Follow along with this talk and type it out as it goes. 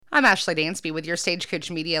I'm Ashley Dansby with your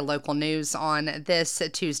Stagecoach Media local news on this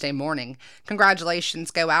Tuesday morning.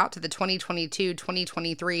 Congratulations go out to the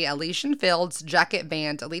 2022-2023 Elysian Fields Jacket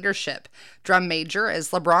Band leadership. Drum major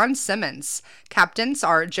is LeBron Simmons. Captains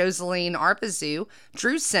are Joseline Arpazu,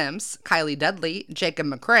 Drew Sims, Kylie Dudley, Jacob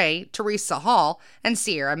McCrae, Teresa Hall, and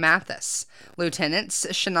Sierra Mathis. Lieutenants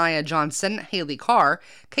Shania Johnson, Haley Carr,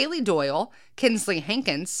 Kaylee Doyle, Kinsley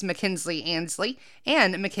Hankins, Mackenzie Ansley,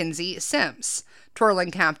 and Mackenzie Sims.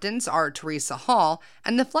 Twirling captains are Teresa Hall,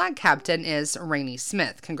 and the flag captain is Rainey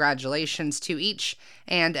Smith. Congratulations to each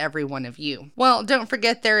and every one of you. Well, don't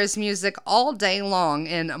forget there is music all day long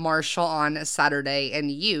in Marshall on Saturday,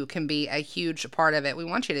 and you can be a huge part of it. We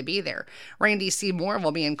want you to be there. Randy Seymour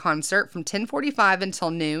will be in concert from 10:45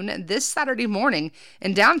 until noon this Saturday morning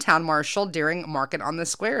in downtown Marshall during Market on the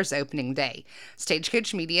Square's opening day.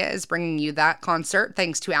 Stagecoach Media is bringing you that concert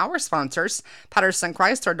thanks to our sponsors, Patterson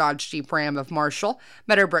Chrysler Dodge Jeep Ram of Marshall,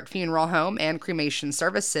 Meadowbrook Funeral Home and Cremation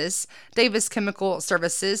Services, Davis Chemical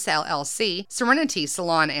Services, LLC, Serenity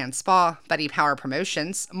Salon and Spa, Buddy Power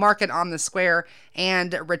Promotions, Market on the Square,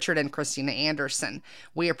 and Richard and Christina Anderson.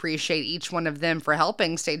 We appreciate each one of them for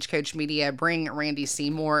helping Stagecoach Media bring Randy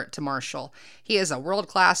Seymour to Marshall. He is a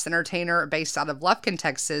world-class entertainer based out of Lufkin,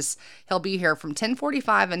 Texas. He'll be here from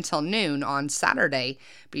 10:45 until noon on Saturday.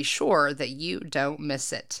 Be sure that you don't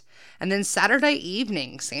miss it. And then Saturday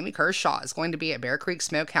evening, Sammy Kershaw is going to be at Bear Creek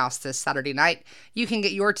Smokehouse this Saturday night. You can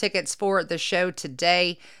get your tickets for the show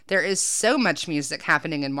today. There is so much music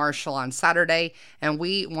happening in Marshall on Saturday, and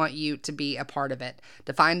we want you to be a part of it.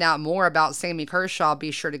 To find out more about Sammy Kershaw,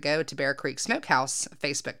 be sure to go to Bear Creek Smokehouse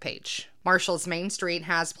Facebook page. Marshall's Main Street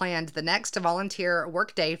has planned the next volunteer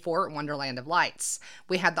workday for Wonderland of Lights.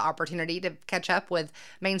 We had the opportunity to catch up with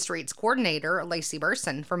Main Street's coordinator, Lacey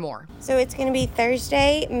Burson, for more. So it's going to be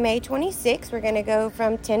Thursday, May 26th. We're going to go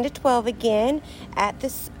from 10 to 12 again at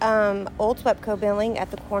this old Swepco building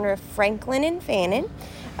at the corner of Franklin and Fannin.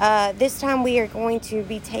 This time we are going to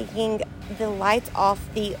be taking the lights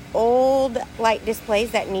off the old light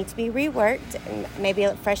displays that need to be reworked, and maybe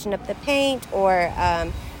freshen up the paint, or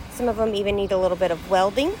some of them even need a little bit of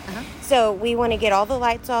welding. So we want to get all the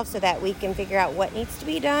lights off so that we can figure out what needs to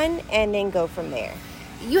be done and then go from there.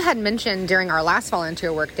 You had mentioned during our last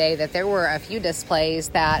volunteer work day that there were a few displays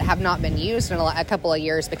that have not been used in a couple of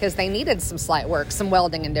years because they needed some slight work, some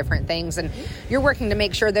welding and different things. And you're working to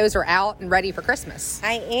make sure those are out and ready for Christmas.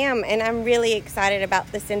 I am, and I'm really excited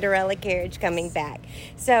about the Cinderella carriage coming back.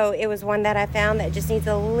 So it was one that I found that just needs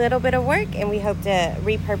a little bit of work, and we hope to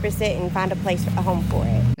repurpose it and find a home for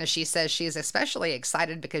it. Now, she says she is especially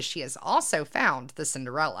excited because she has also found the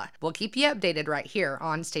Cinderella. We'll keep you updated right here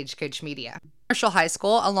on Stagecoach Media. Marshall High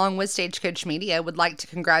School, along with Stagecoach Media, would like to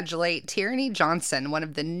congratulate Tierney Johnson, one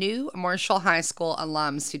of the new Marshall High School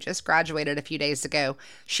alums who just graduated a few days ago.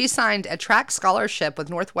 She signed a track scholarship with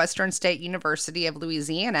Northwestern State University of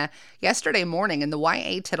Louisiana yesterday morning in the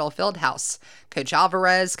Y.A. Tittle Fieldhouse. Coach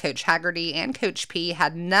Alvarez, Coach Haggerty, and Coach P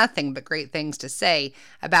had nothing but great things to say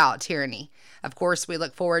about Tierney. Of course, we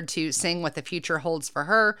look forward to seeing what the future holds for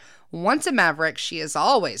her. Once a Maverick, she is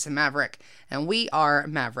always a Maverick, and we are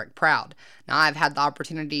Maverick proud. Now, I've had the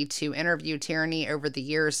opportunity to interview Tierney over the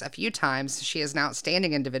years a few times. She is an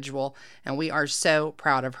outstanding individual, and we are so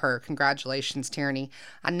proud of her. Congratulations, Tierney.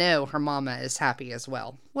 I know her mama is happy as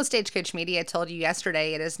well. Well, Stagecoach Media told you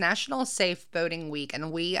yesterday it is National Safe Boating Week,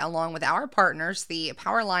 and we, along with our partners, the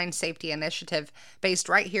Powerline Safety Initiative, based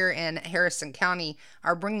right here in Harrison County,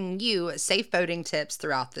 are bringing you safe boating tips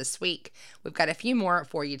throughout this week. We've got a few more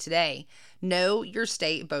for you today. Know your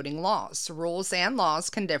state boating laws. Rules and laws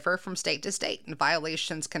can differ from state to state, and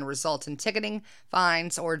violations can result in ticketing,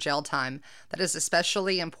 fines, or jail time. That is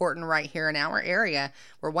especially important right here in our area,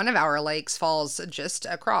 where one of our lakes falls just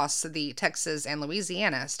across the Texas and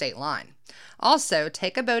Louisiana state line. Also,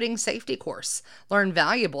 take a boating safety course. Learn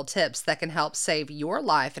valuable tips that can help save your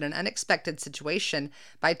life in an unexpected situation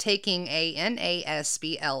by taking a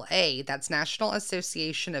NASBLA, that's National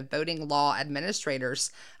Association of Boating Law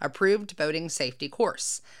Administrators, approved boating safety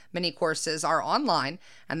course. Many courses are online,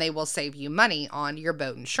 and they will save you money on your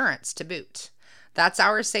boat insurance to boot. That's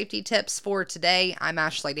our safety tips for today. I'm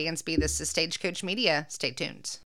Ashley Dansby. This is Stagecoach Media. Stay tuned.